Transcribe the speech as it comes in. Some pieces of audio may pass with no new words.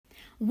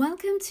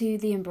Welcome to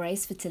the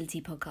Embrace Fertility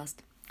podcast.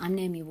 I'm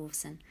Naomi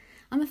Wolfson.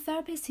 I'm a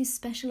therapist who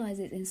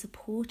specialises in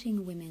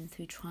supporting women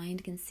through trying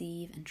to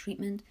conceive and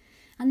treatment,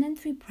 and then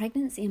through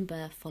pregnancy and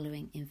birth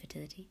following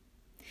infertility.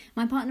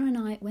 My partner and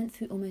I went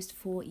through almost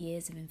 4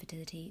 years of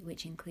infertility,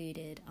 which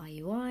included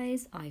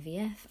IUIs,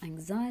 IVF,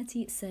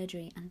 anxiety,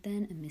 surgery, and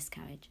then a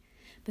miscarriage,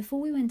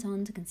 before we went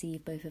on to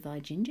conceive both of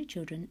our ginger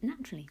children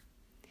naturally.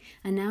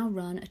 I now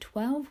run a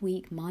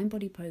 12-week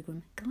mind-body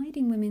program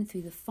guiding women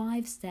through the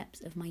 5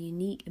 steps of my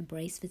unique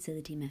Embrace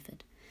Fertility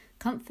method: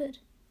 comfort,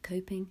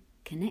 coping,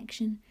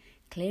 connection,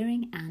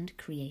 clearing, and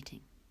creating.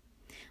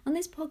 On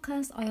this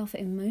podcast, I offer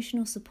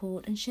emotional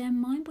support and share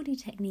mind-body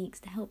techniques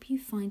to help you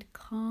find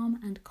calm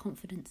and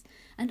confidence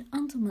and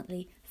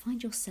ultimately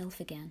find yourself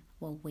again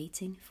while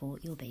waiting for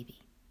your baby.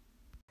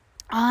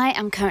 I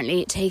am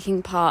currently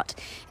taking part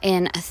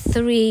in a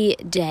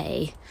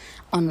 3-day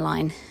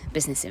online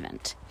business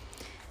event.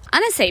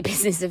 And I say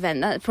business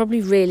event, that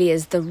probably really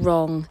is the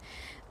wrong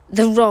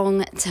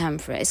term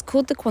for it. It's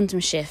called The Quantum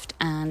Shift,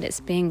 and it's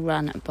being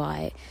run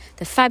by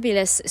the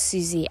fabulous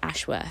Susie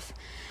Ashworth.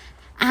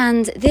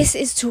 And this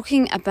is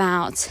talking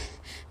about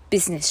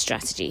business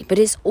strategy, but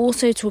it's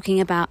also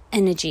talking about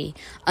energy,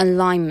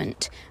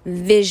 alignment,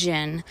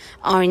 vision,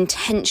 our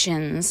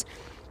intentions.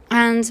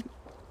 And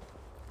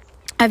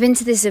I've been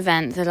to this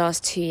event the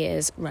last 2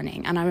 years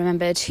running, and I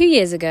remember 2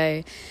 years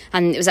ago,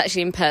 and it was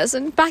actually in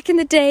person, back in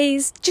the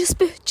days, just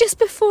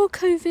before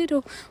COVID,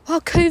 or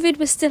while COVID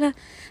was still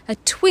a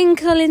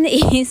twinkle in the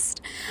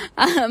east,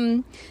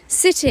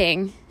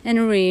 sitting in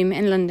a room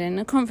in London,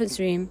 a conference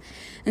room,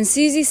 and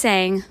Susie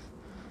saying,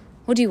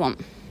 "What do you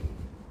want?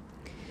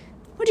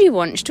 What do you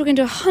want?" She's talking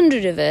to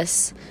 100 of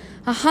us,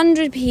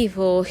 100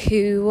 people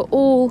who were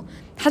all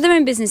had their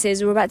own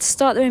businesses, were about to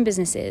start their own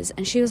businesses,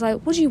 and she was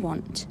like, "What do you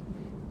want?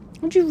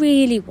 What do you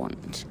really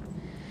want?"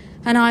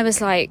 And I was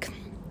like,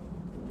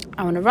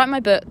 I want to write my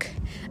book,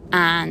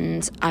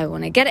 and I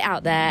want to get it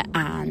out there,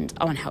 and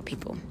I want to help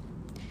people.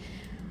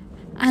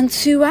 And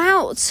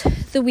throughout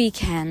the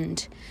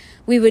weekend,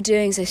 we were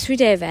doing, so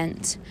 3-day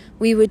event,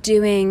 we were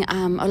doing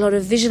a lot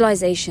of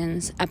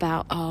visualizations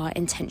about our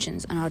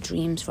intentions and our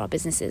dreams for our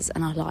businesses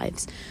and our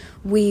lives.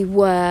 We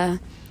were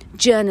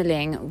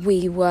journaling,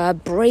 we were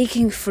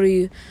breaking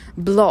through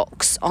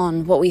blocks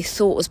on what we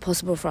thought was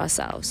possible for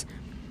ourselves.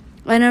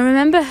 And I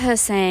remember her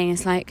saying,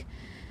 it's like,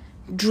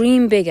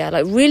 dream bigger,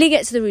 like really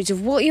get to the root of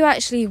what you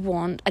actually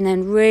want, and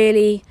then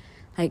really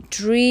like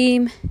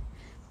dream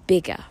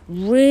bigger,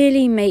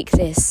 really make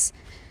this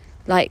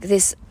like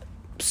this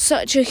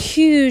such a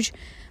huge,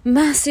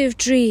 massive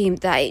dream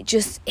that it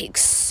just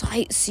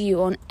excites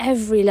you on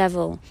every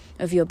level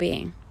of your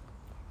being.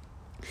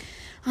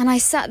 And I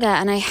sat there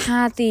and I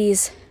had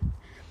these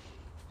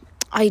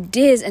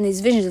ideas and these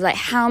visions of like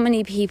how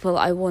many people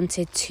I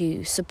wanted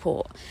to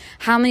support,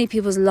 how many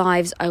people's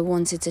lives I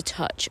wanted to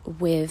touch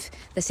with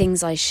the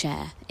things I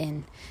share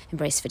in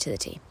Embrace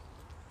Fertility.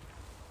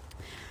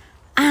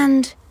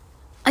 And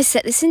I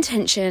set this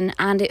intention,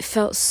 and it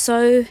felt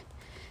so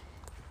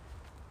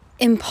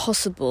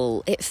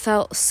impossible. It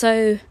felt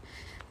so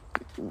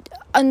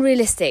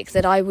unrealistic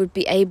that I would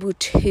be able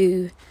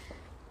to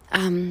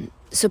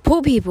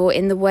support people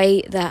in the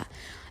way that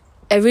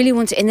I really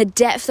wanted, in the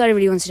depth that I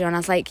really wanted to do. And I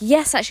was like,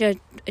 yes, actually,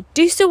 I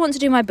do still want to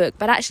do my book,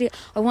 but actually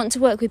I want to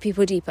work with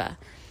people deeper.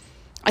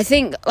 I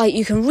think like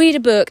you can read a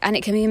book and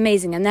it can be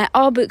amazing. And there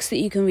are books that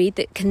you can read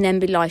that can then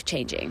be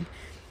life-changing.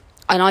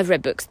 And I've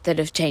read books that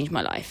have changed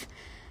my life.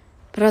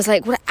 But I was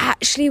like, what I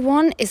actually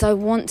want is I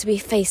want to be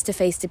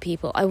face-to-face to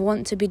people. I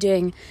want to be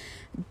doing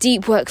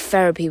deep work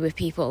therapy with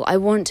people. I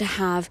want to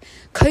have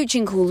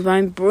coaching calls where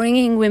I'm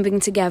bringing women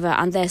together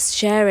and they're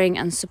sharing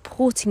and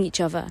supporting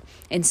each other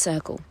in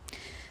circle.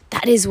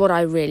 That is what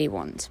I really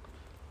want.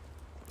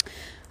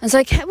 And so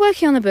I kept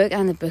working on the book,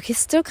 and the book is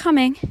still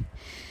coming.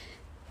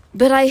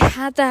 But I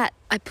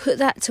put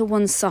that to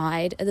one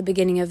side at the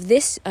beginning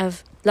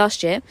of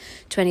last year,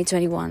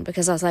 2021,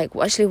 because I was like,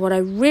 well, actually what I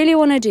really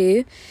want to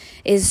do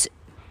is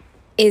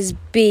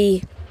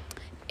be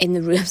in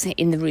the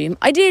room,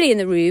 ideally in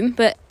the room,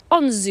 but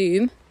on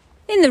Zoom,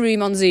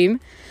 on Zoom,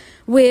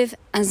 with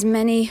as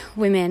many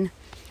women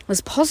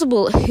as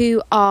possible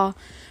who are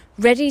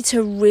ready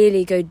to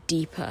really go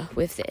deeper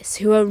with this,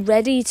 who are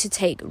ready to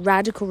take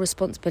radical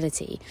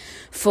responsibility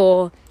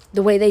for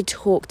the way they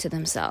talk to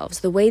themselves,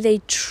 the way they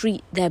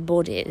treat their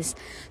bodies,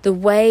 the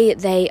way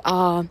they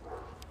are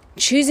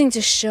choosing to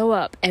show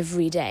up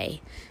every day.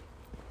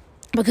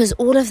 Because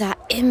all of that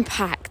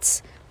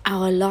impacts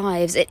our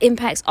lives, it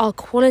impacts our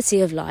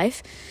quality of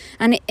life,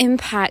 and it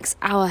impacts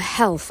our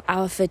health,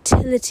 our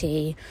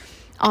fertility,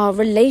 our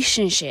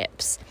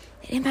relationships.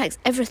 It impacts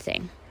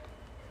everything.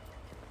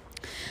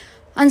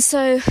 And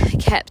so I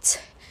kept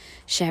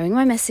sharing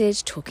my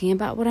message, talking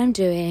about what I'm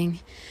doing,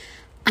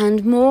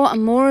 and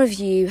more of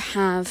you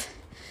have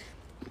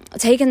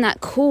taken that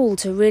call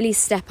to really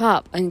step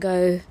up and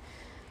go,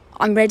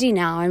 I'm ready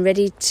now, I'm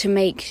ready to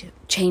make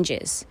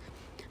changes.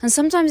 And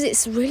sometimes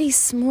it's really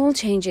small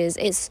changes.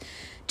 It's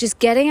just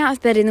getting out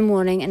of bed in the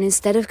morning, and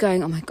instead of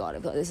going, oh my God,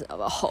 I've got this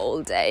a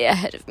whole day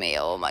ahead of me,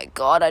 oh my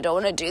God, I don't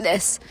want to do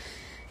this,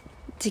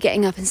 to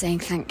getting up and saying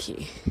thank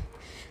you.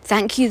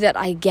 Thank you that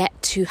I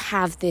get to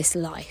have this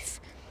life.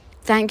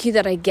 Thank you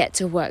that I get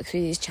to work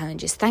through these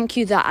challenges. Thank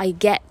you that I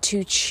get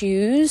to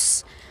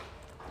choose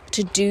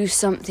to do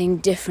something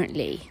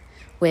differently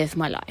with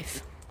my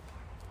life.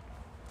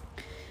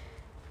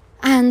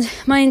 And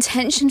my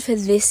intention for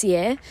this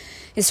year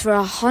is for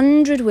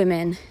 100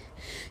 women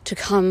to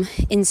come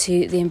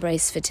into the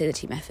Embrace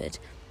Fertility Method.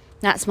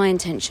 That's my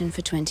intention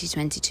for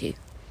 2022.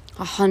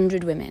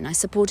 100 women. I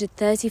supported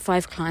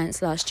 35 clients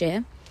last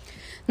year.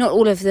 Not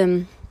all of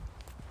them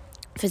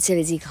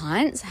fertility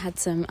clients. I had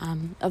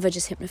some other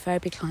just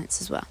hypnotherapy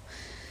clients as well.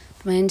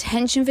 My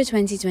intention for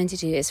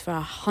 2022 is for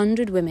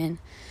 100 women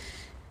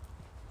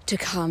to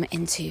come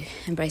into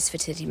Embrace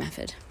Fertility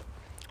Method.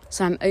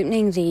 So I'm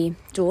opening the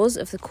doors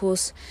of the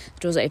course. The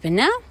doors are open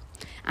now.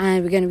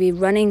 And we're going to be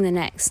running the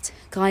next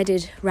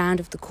guided round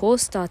of the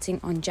course starting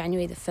on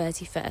January the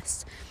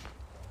 31st.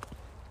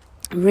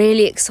 I'm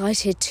really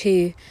excited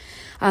to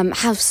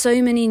have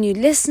so many new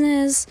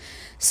listeners,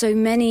 so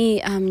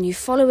many new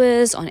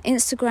followers on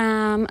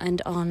Instagram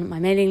and on my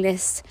mailing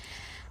list.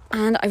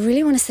 And I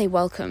really want to say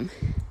welcome.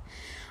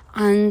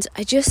 And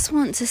I just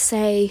want to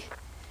say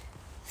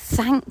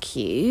thank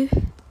you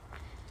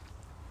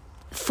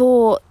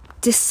for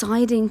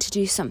deciding to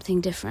do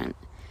something different.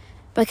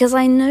 Because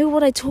I know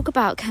what I talk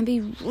about can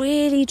be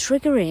really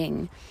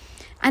triggering,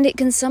 and it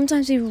can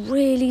sometimes be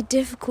really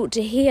difficult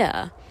to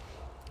hear.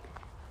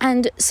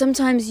 And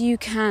sometimes you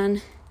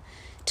can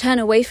turn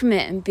away from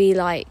it and be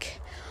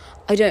like,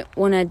 I don't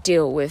want to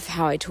deal with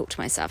how I talk to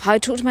myself. How I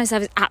talk to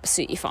myself is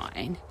absolutely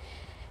fine.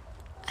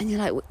 And you're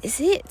like, well, is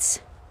it?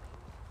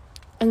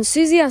 And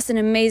Susie asked an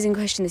amazing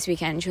question this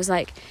weekend. She was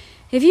like,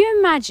 if you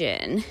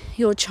imagine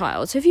your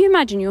child, so if you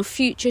imagine your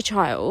future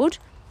child,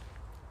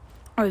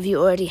 or if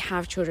you already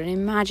have children,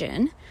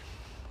 imagine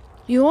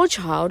your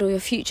child or your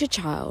future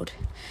child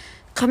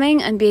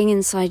coming and being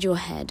inside your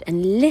head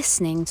and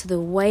listening to the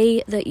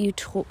way that you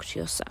talk to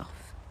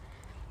yourself.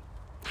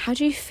 How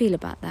do you feel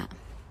about that?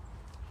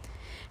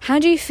 How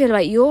do you feel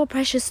about your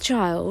precious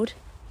child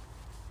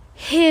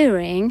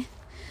hearing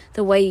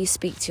the way you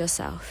speak to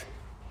yourself?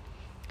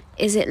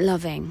 Is it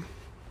loving?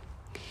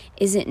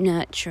 Is it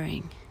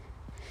nurturing?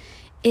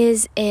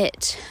 Is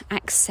it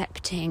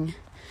accepting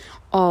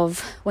of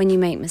when you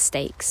make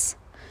mistakes,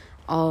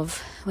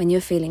 of when you're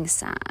feeling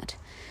sad,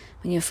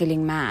 when you're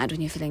feeling mad,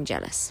 when you're feeling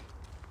jealous?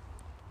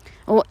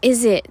 Or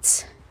is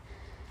it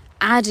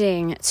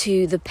adding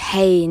to the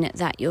pain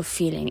that you're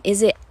feeling?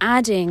 Is it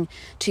adding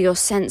to your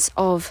sense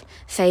of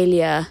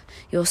failure,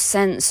 your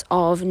sense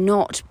of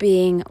not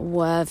being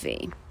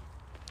worthy?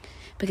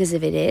 Because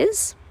if it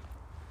is,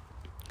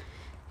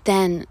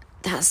 then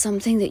that's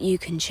something that you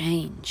can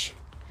change.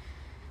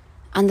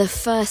 And the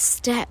first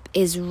step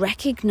is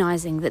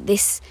recognizing that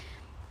this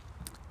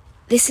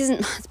isn't,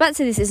 I was about to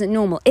say this isn't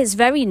normal. It's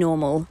very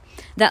normal.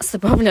 That's the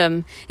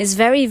problem. It's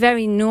very,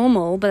 very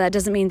normal, but that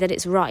doesn't mean that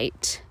it's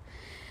right.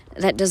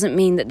 That doesn't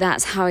mean that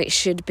that's how it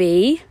should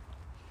be.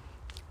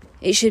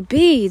 It should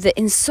be that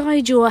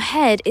inside your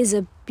head is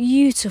a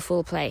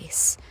beautiful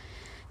place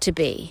to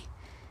be.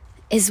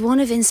 Is one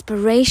of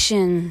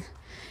inspiration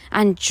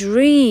and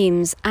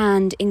dreams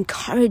and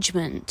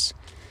encouragement.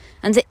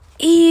 And that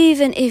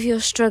even if you're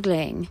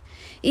struggling,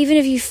 even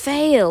if you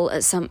fail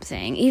at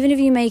something, even if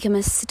you make a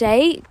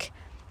mistake,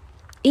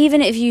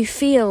 even if you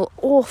feel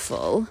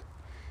awful,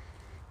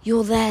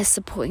 you're there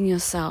supporting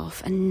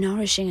yourself and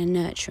nourishing and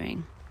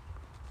nurturing.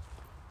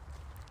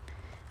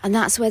 And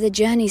that's where the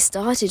journey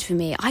started for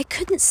me. I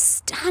couldn't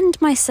stand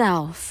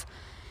myself.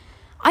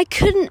 I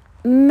couldn't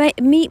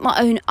meet my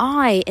own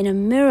eye in a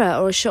mirror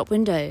or a shop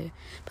window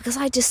because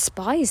I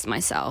despised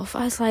myself.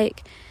 I was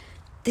like,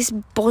 this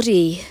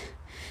body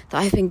that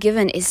I've been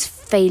given is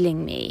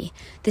failing me.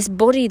 This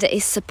body that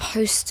is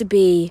supposed to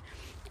be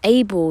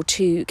able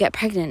to get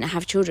pregnant and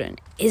have children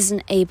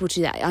isn't able to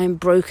do that. I am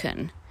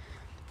broken.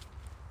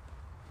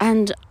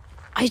 And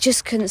I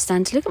just couldn't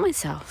stand to look at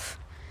myself.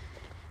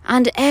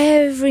 And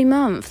every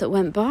month that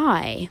went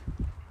by,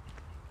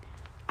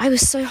 I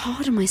was so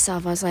hard on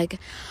myself. I was like,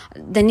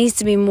 there needs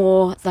to be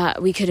more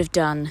that we could have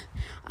done.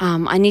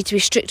 I need to be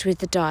strict with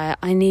the diet.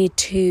 I need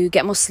to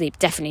get more sleep.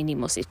 Definitely need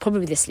more sleep.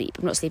 Probably the sleep.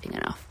 I'm not sleeping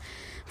enough.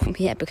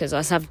 Yeah, because I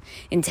was having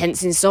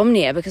intense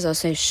insomnia because I was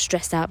so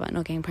stressed out about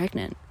not getting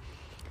pregnant.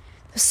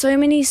 There's so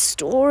many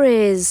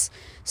stories,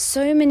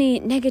 so many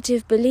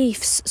negative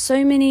beliefs,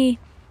 so many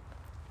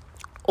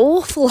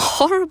awful,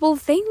 horrible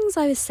things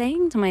I was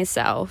saying to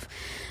myself.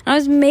 And I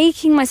was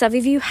making myself,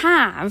 if you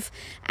have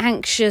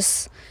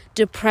anxious,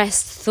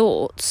 depressed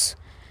thoughts,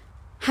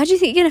 how do you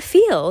think you're going to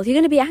feel? You're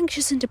going to be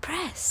anxious and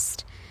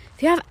depressed.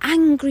 If you have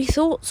angry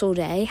thoughts all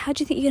day, how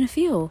do you think you're going to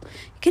feel?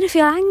 You're going to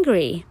feel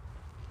angry.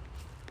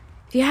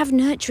 If you have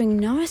nurturing,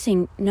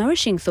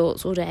 nourishing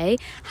thoughts all day,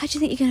 how do you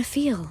think you're going to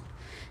feel?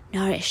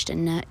 Nourished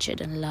and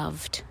nurtured and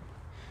loved.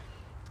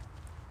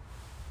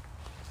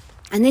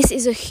 And this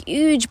is a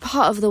huge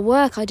part of the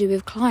work I do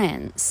with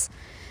clients.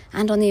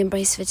 and on the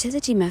Embrace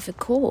Fertility Method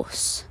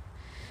course.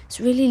 It's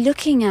really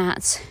looking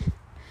at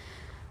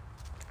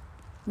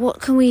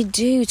what can we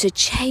do to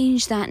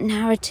change that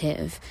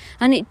narrative.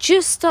 And it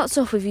just starts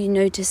off with you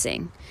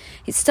noticing.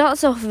 It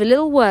starts off with a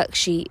little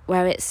worksheet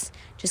where it's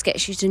just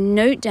gets you to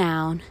note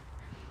down,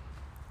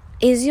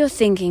 is your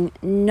thinking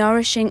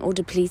nourishing or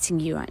depleting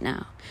you right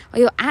now? Are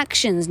your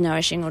actions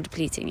nourishing or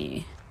depleting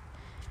you?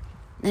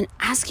 And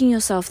asking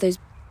yourself those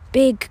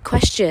big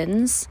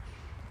questions,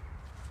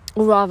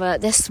 or rather,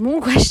 they're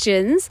small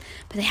questions,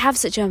 but they have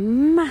such a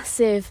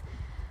massive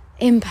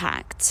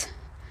impact.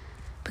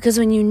 Because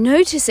when you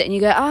notice it and you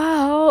go,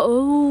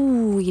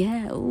 oh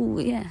yeah,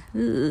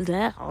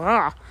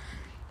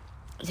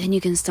 then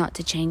you can start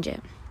to change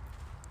it.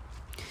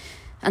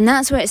 And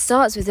that's where it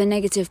starts with the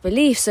negative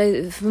beliefs.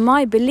 So for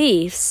my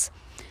beliefs,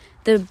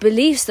 the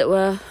beliefs that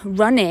were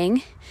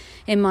running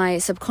in my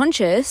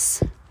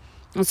subconscious,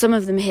 and some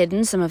of them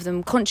hidden, some of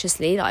them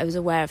consciously, that I was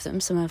aware of them,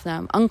 some of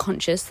them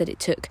unconscious, that it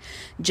took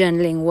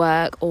journaling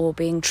work or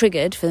being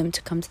triggered for them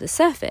to come to the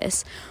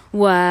surface,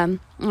 were,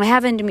 I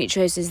have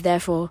endometriosis,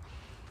 therefore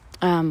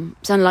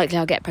it's unlikely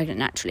I'll get pregnant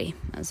naturally.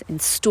 I was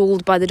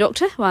installed by the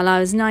doctor while I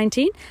was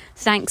 19.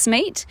 Thanks,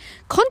 mate.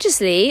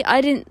 Consciously,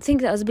 I didn't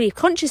think that was a belief.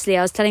 Consciously,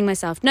 I was telling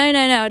myself, no,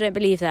 I don't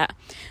believe that.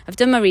 I've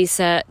done my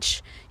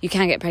research. You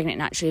can get pregnant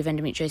naturally with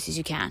endometriosis,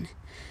 you can.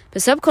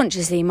 But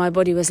subconsciously, my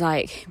body was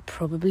like,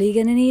 probably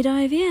going to need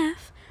IVF.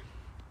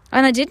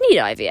 And I did need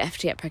IVF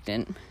to get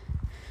pregnant.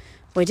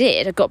 Well, I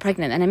did. I got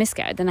pregnant, then I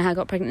miscarried, then I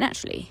got pregnant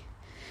naturally.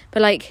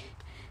 But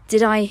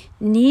did I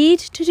need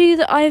to do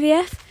the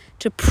IVF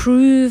to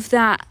prove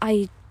that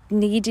I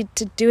needed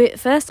to do it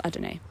first? I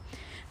don't know.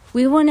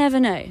 We will never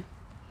know.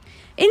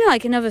 In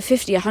another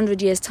 50,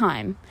 100 years'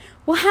 time,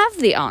 we'll have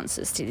the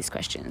answers to these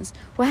questions.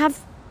 We'll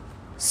have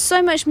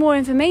so much more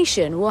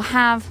information. We'll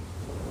have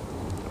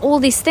all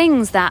these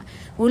things that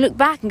we'll look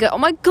back and go, oh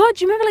my God,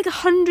 do you remember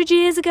 100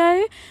 years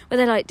ago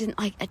where they didn't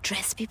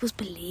address people's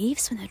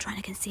beliefs when they were trying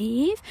to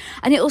conceive?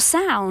 And it will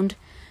sound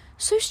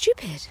so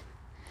stupid.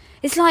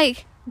 It's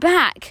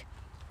back,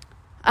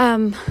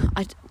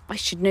 I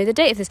should know the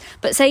date of this,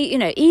 but say,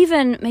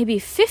 even maybe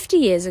 50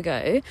 years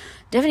ago,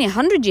 definitely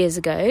 100 years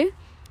ago,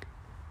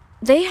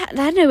 they had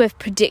no way of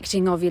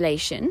predicting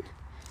ovulation.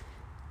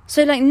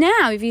 So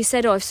now, if you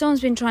said, if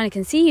someone's been trying to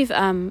conceive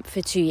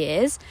for 2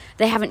 years,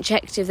 they haven't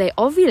checked if they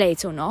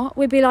ovulate or not,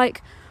 we'd be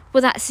like,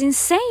 well, that's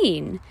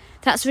insane.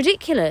 That's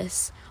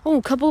ridiculous. Oh,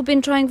 a couple have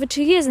been trying for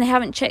 2 years and they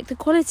haven't checked the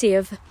quality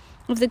of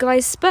the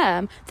guy's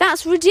sperm.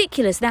 That's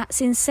ridiculous.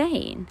 That's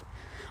insane.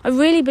 I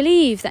really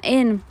believe that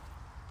in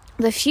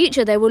the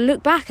future they will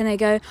look back and they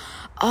go,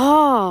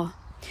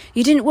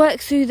 you didn't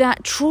work through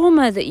that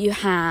trauma that you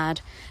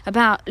had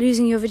about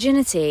losing your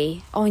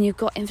virginity. And you've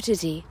got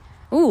infertility.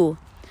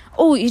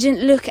 You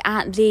didn't look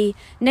at the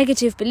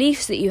negative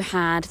beliefs that you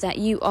had, that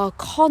you are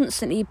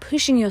constantly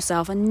pushing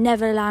yourself and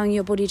never allowing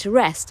your body to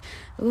rest.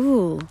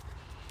 I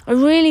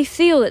really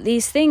feel that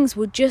these things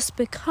will just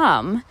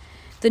become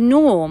the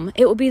norm.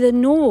 It will be the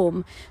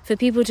norm for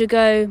people to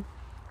go,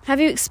 have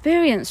you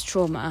experienced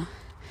trauma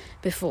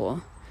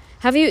before?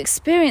 Have you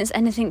experienced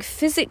anything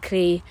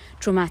physically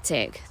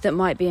traumatic that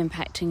might be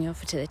impacting your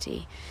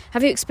fertility?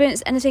 Have you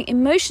experienced anything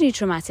emotionally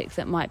traumatic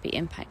that might be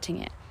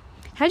impacting it?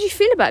 How do you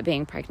feel about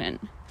being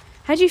pregnant?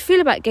 How do you feel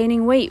about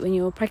gaining weight when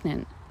you're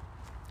pregnant?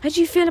 How do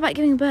you feel about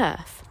giving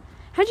birth?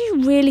 How do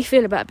you really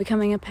feel about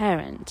becoming a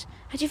parent?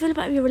 How do you feel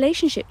about your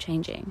relationship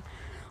changing?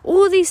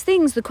 All these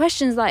things, the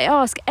questions that I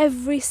ask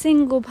every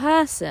single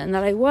person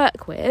that I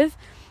work with,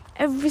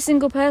 every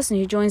single person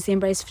who joins the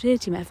Embrace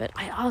Fertility Method,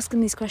 I ask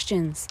them these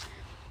questions.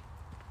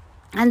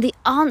 And the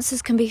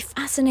answers can be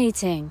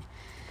fascinating.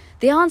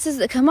 The answers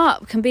that come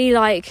up can be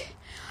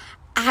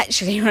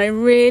actually, when I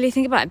really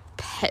think about it, I'm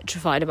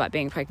petrified about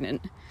being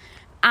pregnant.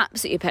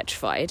 Absolutely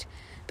petrified.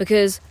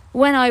 Because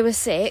when I was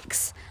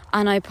 6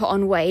 and I put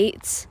on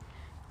weight,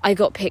 I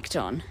got picked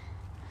on.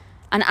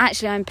 And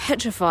actually, I'm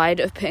petrified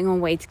of putting on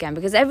weight again,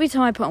 because every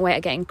time I put on weight, I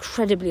get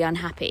incredibly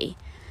unhappy.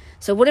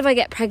 So what if I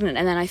get pregnant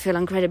and then I feel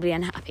incredibly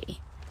unhappy?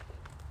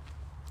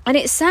 And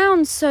it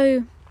sounds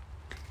like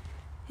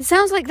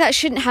that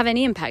shouldn't have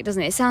any impact,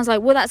 doesn't it? It sounds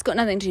like, well, that's got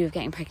nothing to do with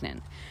getting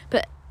pregnant.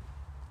 But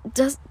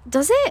does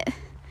it?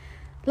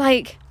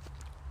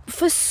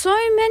 For so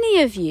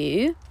many of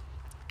you,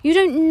 you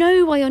don't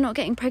know why you're not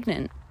getting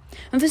pregnant.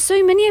 And for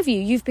so many of you,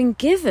 you've been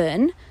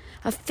given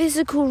a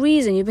physical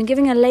reason. You've been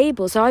given a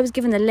label. So I was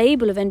given the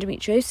label of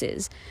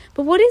endometriosis.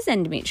 But what is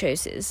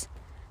endometriosis?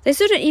 They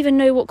still don't even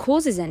know what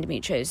causes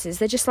endometriosis.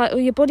 They're just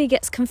your body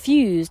gets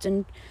confused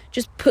and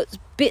just puts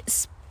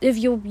bits of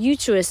your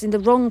uterus in the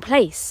wrong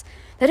place.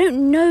 They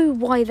don't know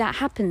why that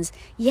happens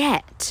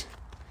yet.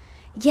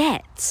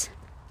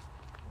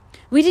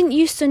 We didn't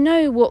used to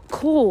know what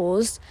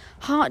caused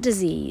heart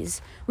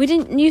disease. We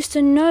didn't used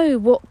to know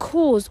what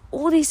caused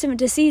all these different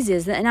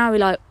diseases that now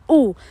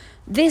we're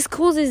this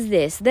causes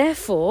this.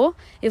 Therefore,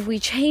 if we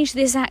change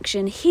this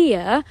action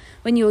here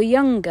when you're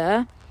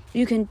younger,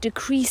 you can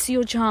decrease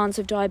your chance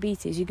of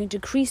diabetes. You can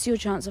decrease your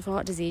chance of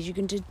heart disease. You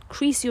can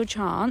decrease your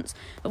chance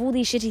of all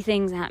these shitty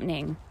things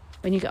happening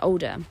when you get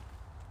older.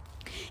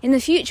 In the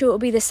future, it will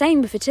be the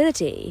same with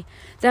fertility.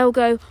 They'll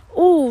go,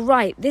 oh,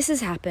 right, this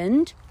has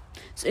happened.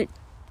 So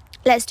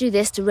let's do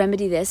this to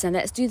remedy this, and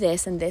let's do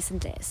this and this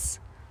and this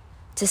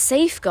to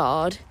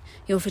safeguard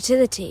your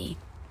fertility.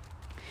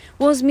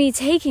 Was me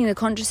taking the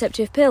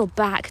contraceptive pill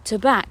back to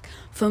back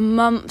for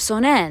months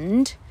on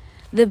end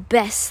the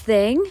best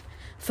thing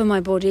for my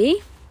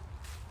body?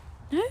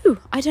 No,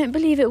 I don't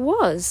believe it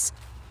was.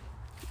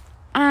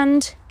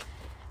 And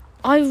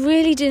I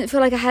really didn't feel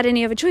like I had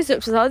any other choice. It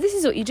was like, oh, this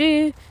is what you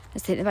do.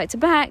 Let's take them back to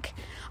back.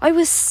 I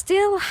was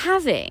still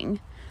having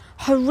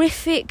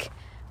horrific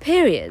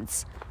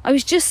periods. I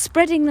was just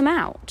spreading them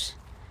out.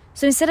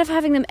 So instead of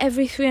having them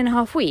every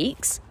 3.5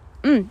 weeks,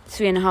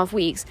 3.5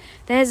 weeks,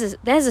 there's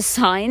a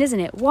sign, isn't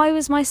it? Why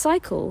was my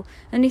cycle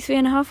only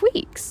 3.5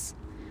 weeks?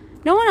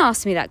 No one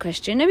asked me that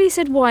question. Nobody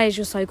said, why is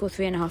your cycle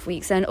 3.5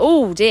 weeks? And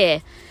oh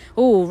dear,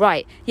 oh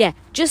right, yeah,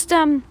 just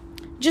don't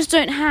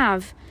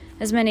have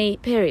as many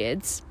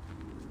periods.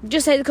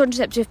 Just take the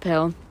contraceptive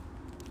pill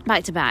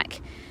back to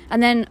back.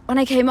 And then when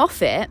I came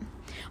off it,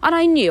 and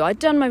I knew, I'd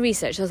done my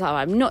research, I was like, oh,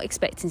 I'm not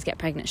expecting to get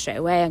pregnant straight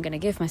away. I'm going to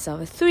give myself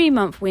a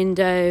 3-month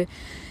window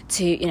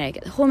to,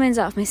 get the hormones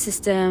out of my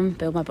system,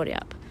 build my body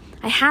up.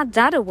 I had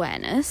that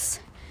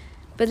awareness,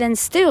 but then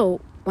still,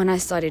 when I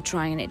started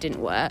trying and it didn't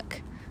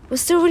work,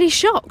 was still really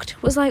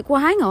shocked. Was like,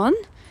 well, hang on.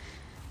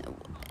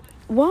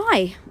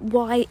 Why?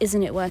 Why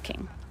isn't it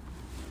working?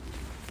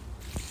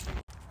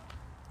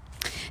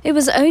 It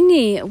was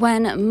only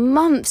when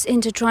months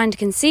into trying to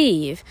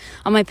conceive,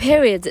 and my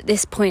periods at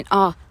this point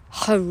are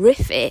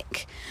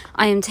horrific,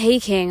 I am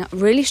taking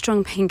really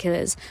strong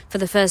painkillers for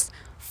the first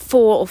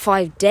 4 or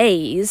 5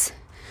 days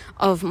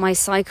of my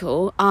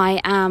cycle.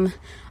 I am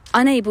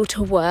unable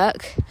to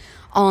work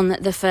on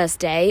the first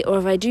day, or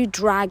if I do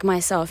drag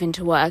myself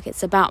into work,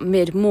 it's about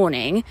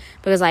mid-morning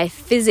because I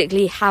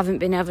physically haven't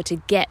been able to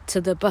get to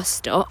the bus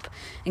stop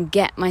and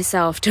get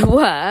myself to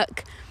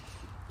work.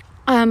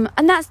 And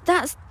that's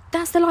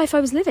the life I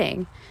was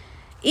living.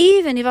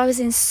 Even if I was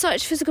in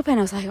such physical pain,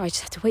 I was like, oh, I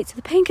just have to wait till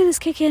the painkillers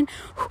kick in.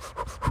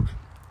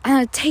 And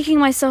I'm taking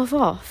myself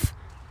off.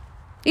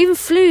 Even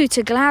flew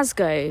to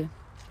Glasgow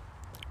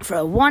for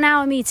a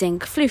 1-hour meeting.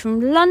 Flew from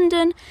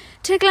London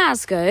to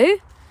Glasgow.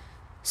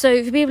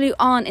 So for people who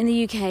aren't in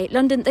the UK,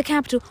 London, the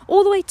capital,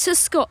 all the way to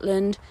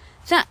Scotland,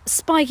 that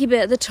spiky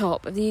bit at the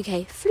top of the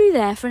UK, flew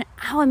there for an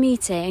hour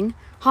meeting,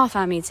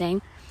 half-hour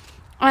meeting,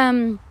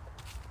 on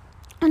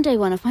day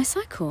 1 of my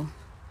cycle.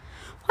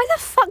 Why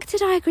the fuck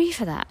did I agree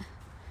for that?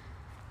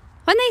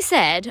 When they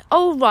said,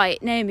 oh,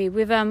 right, Naomi,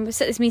 we've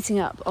set this meeting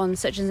up on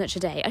such and such a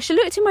day, I should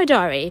have looked in my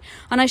diary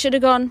and I should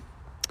have gone,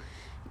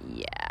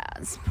 yeah,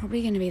 it's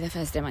probably going to be the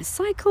first day of my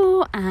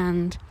cycle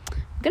and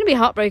I'm going to be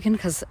heartbroken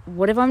because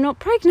what if I'm not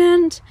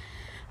pregnant?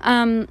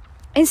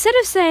 Instead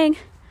of saying,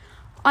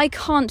 I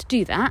can't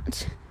do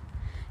that,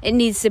 it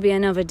needs to be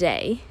another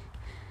day,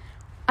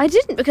 I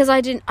didn't, because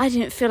I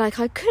didn't feel like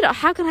I could.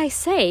 How can I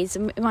say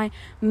to my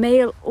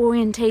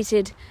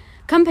male-orientated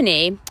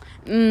company,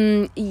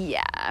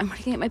 yeah, I'm going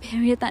to get my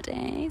period that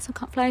day, so I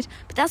can't fly out.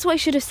 But that's what I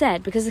should have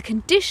said, because the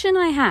condition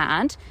I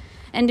had,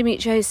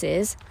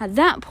 endometriosis, at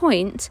that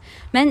point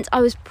meant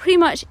I was pretty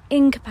much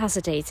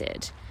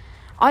incapacitated.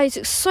 I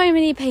took so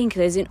many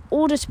painkillers in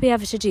order to be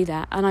able to do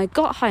that, and I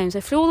got home, so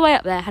I flew all the way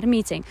up there, had a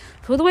meeting,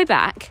 flew all the way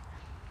back,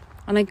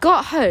 and I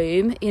got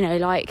home,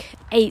 like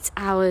 8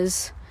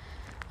 hours,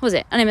 what was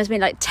it? And it must have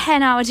been like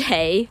 10-hour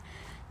day,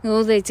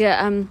 all the way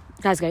to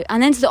Glasgow,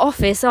 and then to the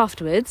office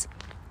afterwards.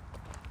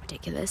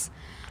 Ridiculous.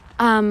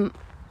 Oh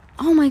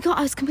my god,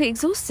 I was completely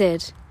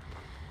exhausted.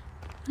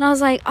 And I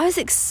was like, I was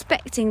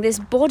expecting this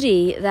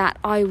body that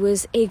I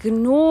was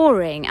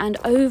ignoring and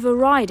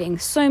overriding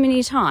so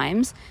many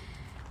times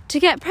to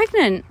get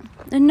pregnant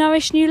and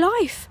nourish new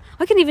life.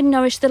 I couldn't even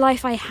nourish the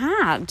life I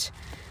had.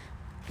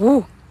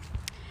 Woo.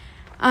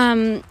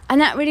 And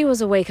that really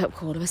was a wake-up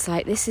call. I was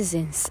like, this is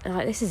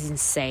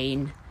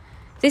insane.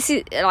 This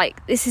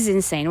is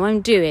insane. What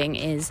I'm doing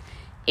is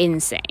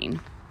insane.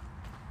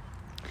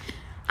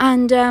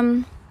 And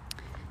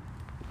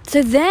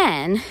so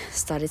then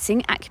started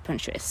seeing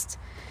acupuncturists,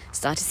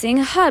 started seeing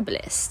a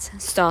herbalist,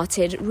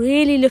 started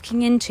really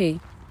looking into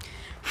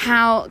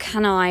how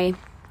can I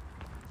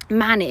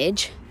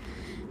manage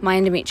my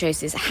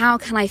endometriosis, how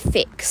can I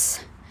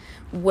fix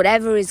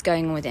whatever is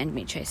going on with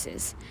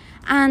endometriosis.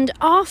 And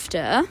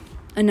after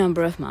a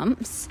number of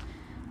months,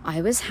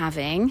 I was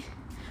having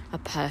a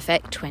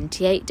perfect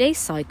 28-day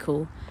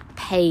cycle,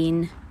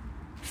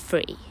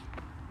 pain-free.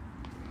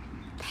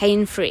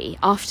 Pain-free,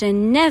 after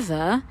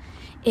never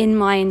in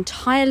my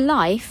entire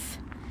life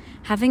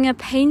having a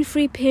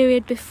pain-free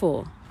period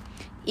before.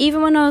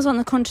 Even when I was on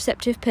the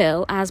contraceptive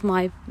pill as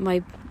my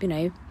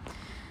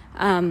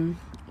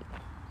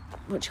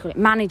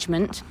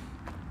management,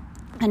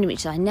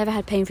 endometriosis, I never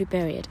had pain-free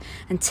period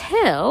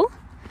until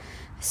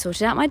I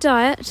sorted out my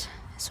diet.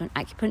 I saw an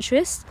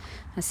acupuncturist,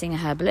 I was seeing a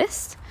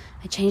herbalist.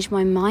 I changed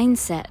my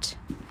mindset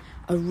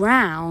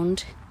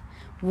around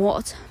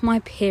what my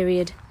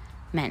period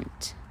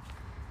meant.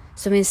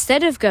 So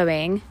instead of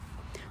going,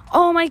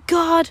 oh my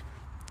God,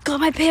 got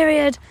my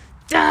period,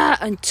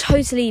 and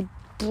totally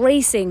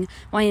bracing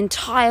my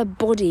entire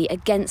body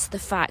against the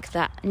fact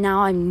that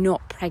now I'm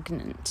not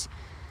pregnant.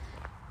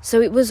 So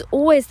it was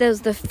always, there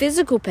was the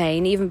physical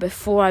pain even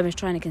before I was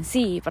trying to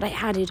conceive, but I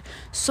added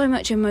so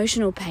much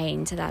emotional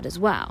pain to that as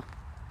well.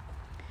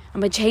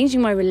 And by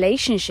changing my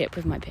relationship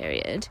with my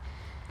period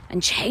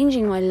and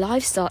changing my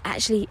lifestyle,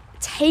 actually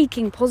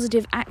taking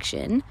positive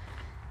action,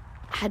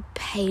 I had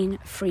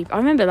pain-free. I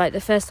remember like the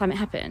first time it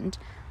happened,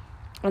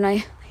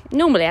 when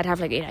normally I'd have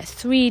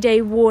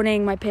 3-day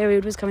warning, my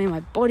period was coming, my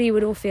body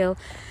would all feel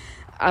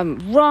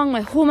wrong,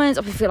 my hormones,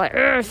 I would feel like,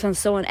 I feel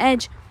so on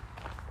edge.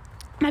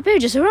 My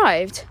period just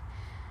arrived,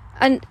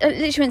 and I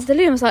literally went to the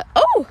loo and was like,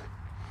 oh,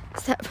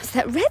 was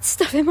that red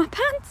stuff in my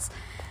pants?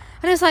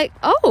 And I was like,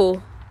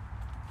 oh,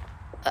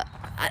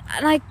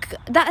 and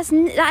that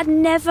had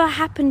never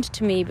happened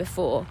to me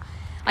before.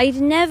 I'd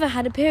never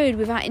had a period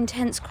without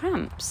intense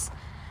cramps,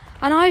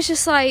 and I was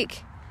just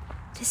like,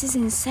 this is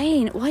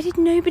insane. Why did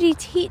nobody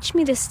teach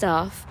me this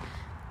stuff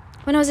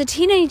when I was a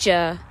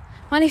teenager?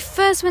 When I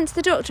first went to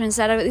the doctor and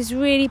said I got these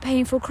really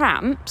painful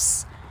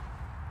cramps,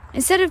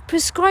 instead of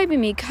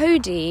prescribing me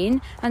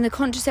codeine and the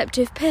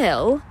contraceptive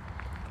pill,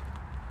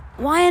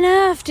 why on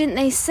earth didn't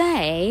they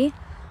say,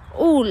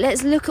 oh,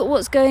 let's look at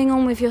what's going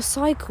on with your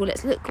cycle,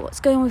 let's look at what's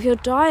going on with your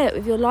diet,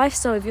 with your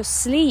lifestyle, with your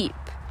sleep?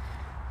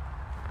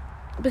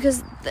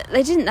 Because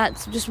they didn't,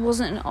 that just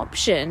wasn't an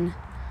option.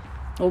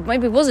 Or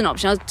maybe it was an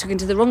option, I was talking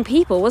to the wrong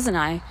people, wasn't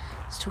I? I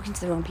was talking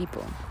to the wrong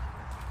people.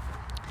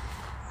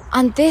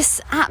 And this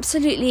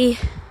absolutely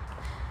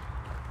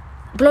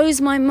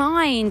blows my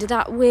mind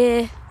that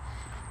we're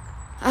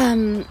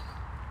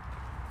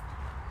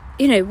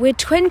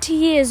 20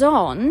 years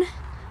on,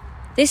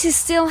 this is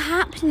still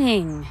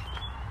happening.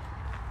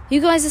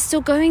 You guys are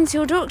still going to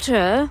your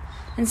doctor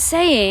and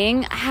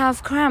saying, I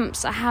have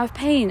cramps, I have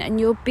pain, and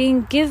you're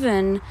being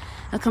given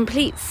a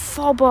complete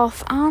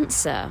fob-off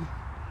answer.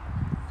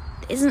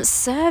 It isn't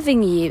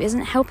serving you,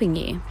 isn't helping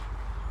you.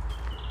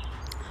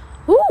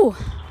 Ooh,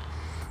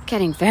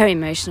 getting very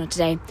emotional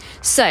today.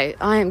 So,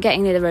 I am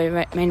getting near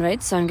the main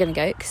road, so I'm going to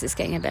go because it's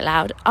getting a bit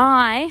loud.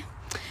 I'm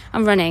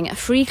running a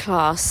free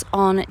class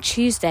on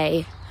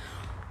Tuesday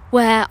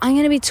where I'm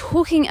going to be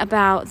talking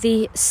about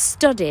the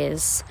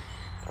studies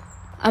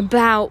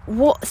about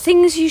what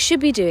things you should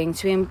be doing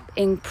to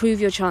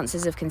improve your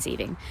chances of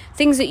conceiving.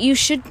 Things that you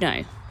should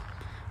know.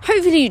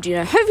 Hopefully you do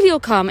know. Hopefully you'll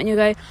come and you'll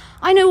go,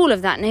 I know all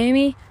of that,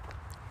 Naomi.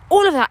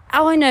 All of that.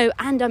 Oh, I know,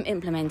 and I'm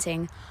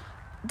implementing.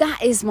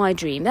 That is my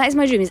dream. That is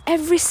my dream, is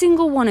every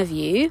single one of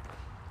you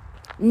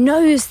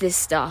knows this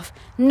stuff,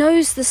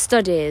 knows the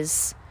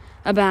studies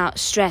about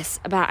stress,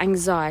 about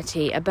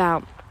anxiety,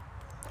 about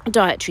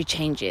dietary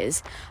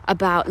changes,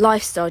 about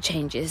lifestyle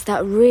changes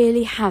that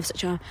really have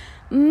such a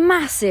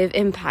massive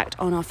impact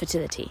on our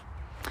fertility.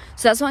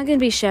 So that's what I'm going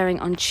to be sharing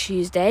on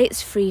Tuesday.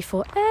 It's free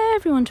for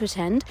everyone to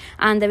attend,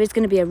 and there is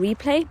going to be a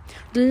replay.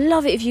 I'd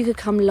love it if you could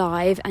come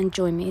live and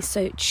join me.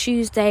 So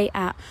Tuesday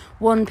at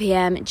 1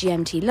 p.m.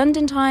 GMT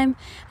London time,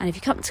 and if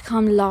you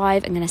come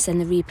live, I'm going to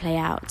send the replay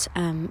out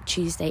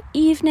Tuesday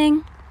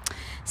evening.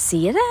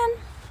 See you then.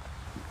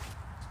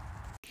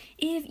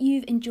 If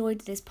you've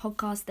enjoyed this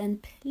podcast, then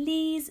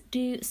please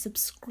do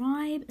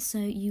subscribe so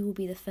you will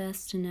be the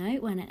first to know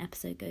when an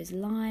episode goes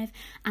live.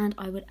 And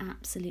I would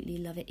absolutely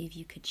love it if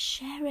you could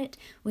share it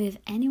with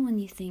anyone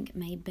you think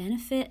may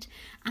benefit.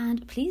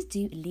 And please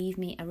do leave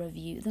me a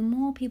review. The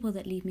more people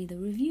that leave me the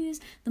reviews,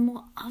 the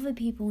more other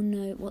people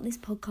know what this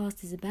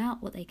podcast is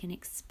about, what they can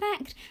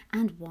expect,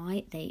 and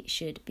why they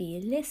should be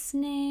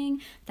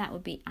listening. That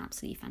would be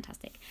absolutely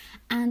fantastic.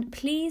 And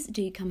please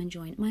do come and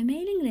join my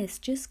mailing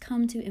list. Just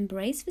come to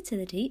embracefertility.co.uk.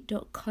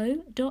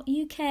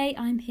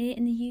 I'm here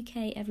in the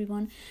UK,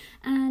 everyone.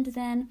 And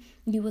then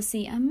you will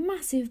see a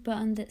massive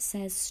button that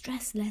says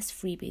Stress Less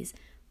Freebies.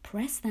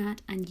 Press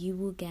that and you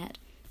will get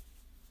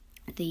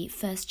the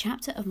first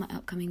chapter of my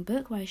upcoming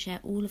book, where I share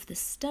all of the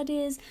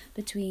studies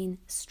between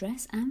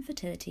stress and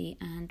fertility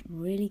and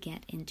really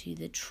get into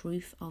the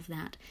truth of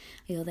that.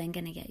 You're then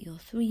going to get your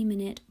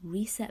 3-minute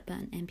reset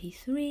button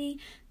MP3,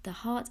 the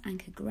heart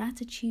anchor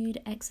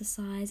gratitude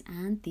exercise,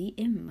 and the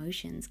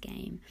emotions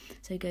game.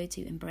 So go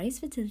to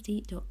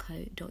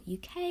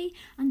embracefertility.co.uk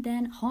and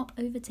then hop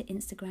over to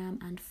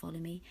Instagram and follow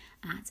me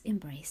at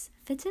Embrace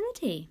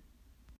Fertility.